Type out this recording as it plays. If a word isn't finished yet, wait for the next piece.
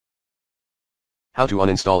How to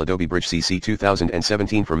uninstall Adobe Bridge CC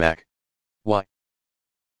 2017 for Mac. Why?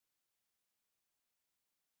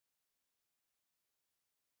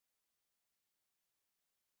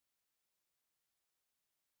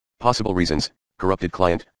 Possible reasons: corrupted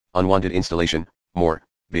client, unwanted installation, more.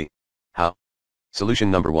 B. How?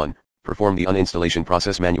 Solution number 1, perform the uninstallation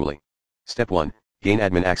process manually. Step 1, gain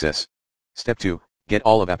admin access. Step 2, get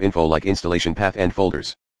all of app info like installation path and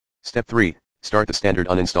folders. Step 3, start the standard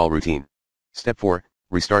uninstall routine. Step 4,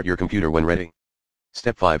 restart your computer when ready.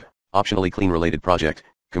 Step 5, optionally clean related project,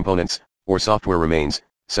 components, or software remains,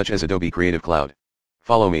 such as Adobe Creative Cloud.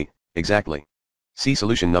 Follow me, exactly. See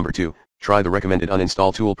solution number 2, try the recommended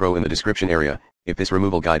Uninstall Tool Pro in the description area, if this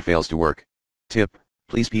removal guide fails to work. Tip,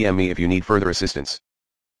 please PM me if you need further assistance.